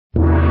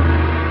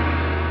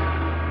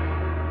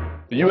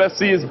The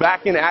UFC is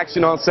back in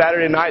action on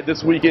Saturday night.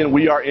 This weekend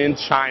we are in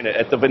China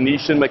at the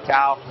Venetian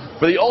Macau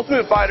for the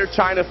Ultimate Fighter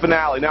China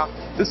finale. Now,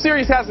 the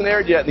series hasn't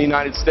aired yet in the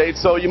United States,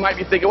 so you might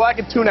be thinking, well, I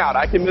can tune out.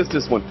 I can miss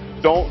this one.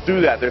 Don't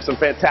do that. There's some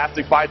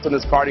fantastic fights on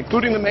this card,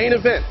 including the main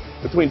event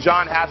between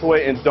John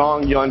Hathaway and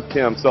Dong Yun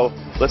Kim. So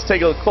let's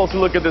take a closer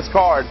look at this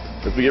card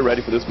as we get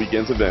ready for this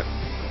weekend's event.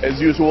 As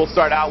usual, we'll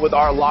start out with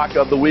our lock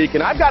of the week,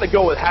 and I've got to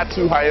go with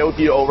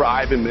Hayato over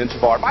Ivan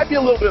Menjivar. Might be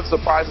a little bit of a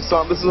surprise to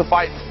some. This is a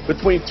fight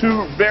between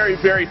two very,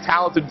 very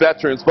talented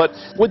veterans, but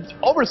with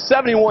over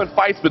 71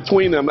 fights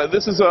between them,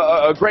 this is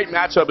a great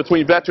matchup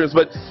between veterans,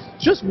 but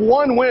just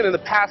one win in the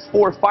past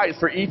 4 fights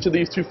for each of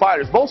these two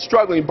fighters, both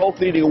struggling,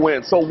 both needing a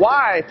win. So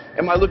why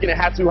am I looking at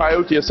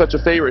Hayato as such a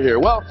favorite here?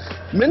 Well,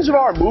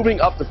 Menjivar moving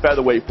up to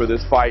featherweight for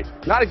this fight.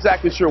 Not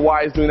exactly sure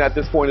why he's doing that at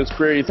this point in his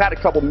career. He's had a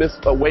couple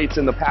missed weights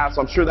in the past,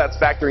 so I'm sure that's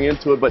factoring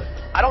into it, but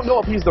I don't know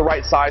if he's the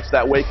right size for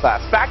that weight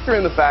class. Factor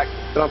in the fact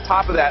that on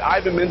top of that,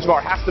 Ivan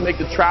Menjivar has to make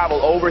the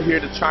travel over here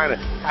to China.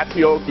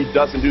 Hayato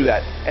doesn't do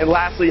that. And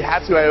lastly,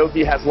 Hayato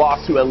has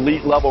lost to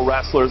elite level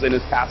wrestlers in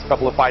his past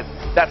couple of fights.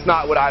 That's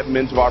not what Ivan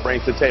Menjivar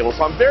brings to the table.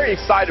 So I'm very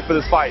excited for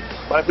this fight,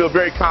 but I feel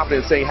very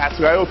confident saying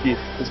Hayato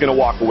is going to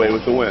walk away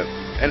with the win.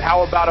 And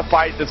how about a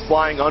fight that's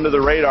flying under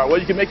the radar? Well,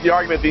 you can make the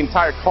argument the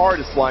entire card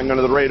is flying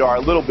under the radar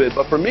a little bit,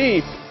 but for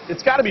me,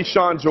 it's got to be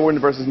Sean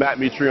Jordan versus Matt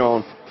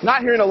Mitrione.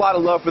 Not hearing a lot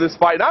of love for this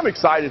fight, and I'm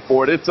excited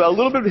for it. It's a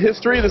little bit of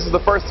history. This is the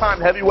first time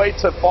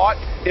heavyweights have fought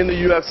in the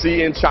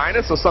UFC in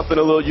China, so something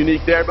a little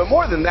unique there. But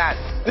more than that,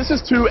 this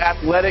is two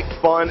athletic,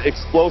 fun,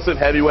 explosive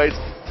heavyweights,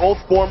 both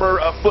former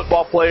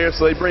football players,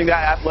 so they bring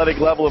that athletic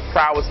level of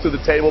prowess to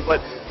the table. But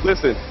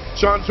listen,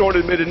 Sean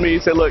Jordan admitted to me, he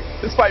said, look,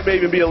 this fight may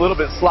even be a little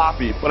bit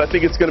sloppy, but I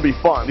think it's going to be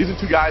fun. These are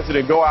two guys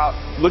that go out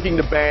looking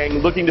to bang,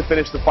 looking to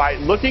finish the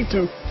fight, looking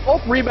to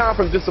both rebound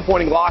from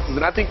disappointing losses,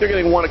 and I think they're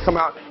going to want to come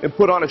out and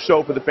put on a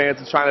show for the fans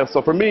in China.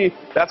 So for me,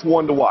 that's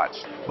one to watch.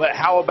 But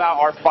how about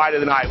our fight of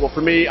the night? Well,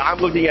 for me, I'm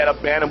looking at a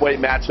bantamweight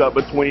matchup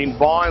between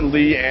Vaughn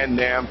Lee and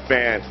Nam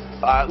Phan.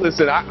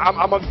 Listen,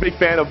 I'm a big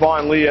fan of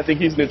Vaughn Lee. I think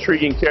he's an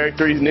intriguing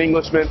character. He's an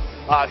Englishman.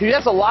 He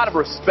has a lot of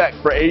respect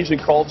for Asian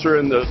culture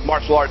and the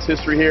martial arts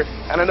history here,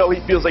 and I know he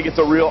feels like it's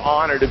a real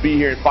honor to be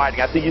here and fighting.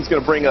 I think he's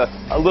going to bring a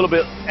little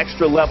bit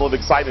extra level of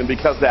excitement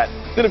because of that.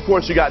 Then, of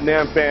course, you got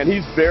Nam Phan.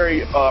 He's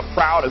very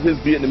proud of his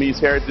Vietnamese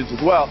heritage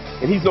as well,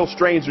 and he's no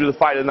stranger to the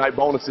fight of the night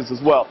bonuses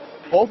as well.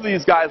 Both of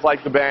these guys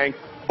like to bang.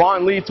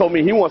 Vaughn Lee told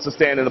me he wants to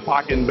stand in the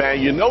pocket and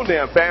bang. You know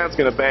Nam Phan's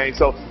going to bang.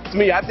 So, to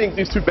me, I think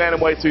these two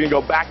bantamweights are going to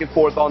go back and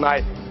forth all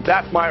night.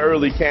 That's my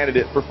early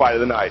candidate for fight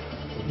of the night.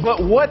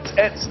 But what's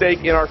at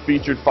stake in our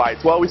featured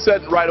fights? Well, we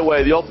said right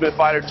away, the Ultimate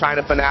Fighter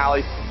China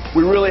finale.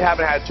 We really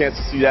haven't had a chance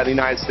to see that in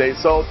the United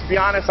States. So, to be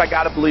honest, I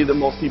got to believe that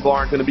most people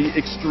aren't going to be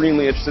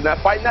extremely interested in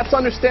that fight, and that's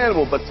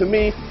understandable. But to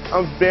me,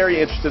 I'm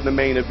very interested in the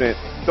main event.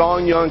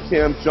 Dong Yun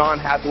Kim, John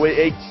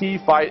Hathaway, a key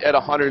fight at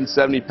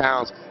 170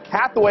 pounds.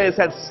 Hathaway has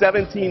had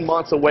 17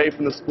 months away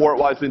from the sport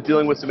while he's been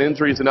dealing with some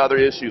injuries and other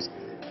issues.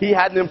 He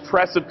had an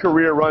impressive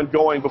career run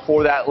going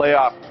before that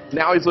layoff.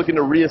 Now he's looking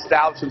to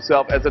reestablish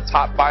himself as a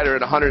top fighter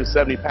at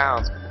 170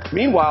 pounds.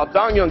 Meanwhile,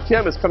 Dong Yun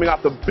Kim is coming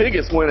off the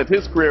biggest win of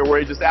his career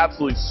where he just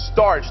absolutely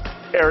starched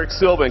Eric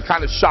Silva and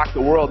kind of shocked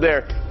the world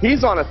there.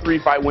 He's on a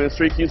 3-fight win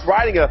streak. He's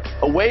riding a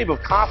wave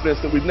of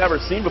confidence that we've never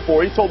seen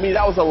before. He told me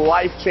that was a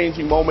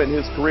life-changing moment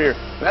in his career.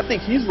 And I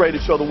think he's ready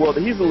to show the world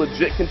that he's a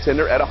legit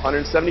contender at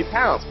 170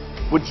 pounds.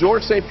 With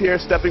Georges St. Pierre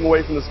stepping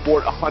away from the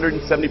sport,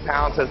 170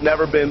 pounds has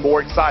never been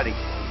more exciting.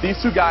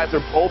 These two guys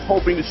are both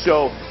hoping to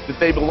show that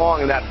they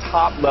belong in that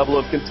top level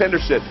of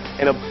contendership,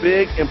 and a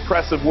big,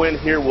 impressive win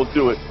here will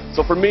do it.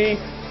 So for me,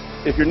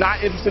 if you're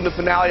not interested in the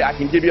finale, I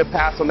can give you a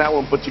pass on that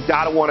one, but you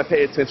got to want to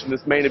pay attention to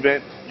this main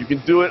event. You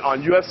can do it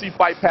on UFC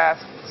Fight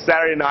Pass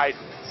Saturday night.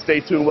 Stay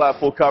tuned. We'll have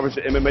full coverage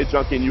of MMA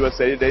Junkie and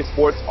USA Today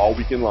Sports all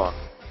weekend long.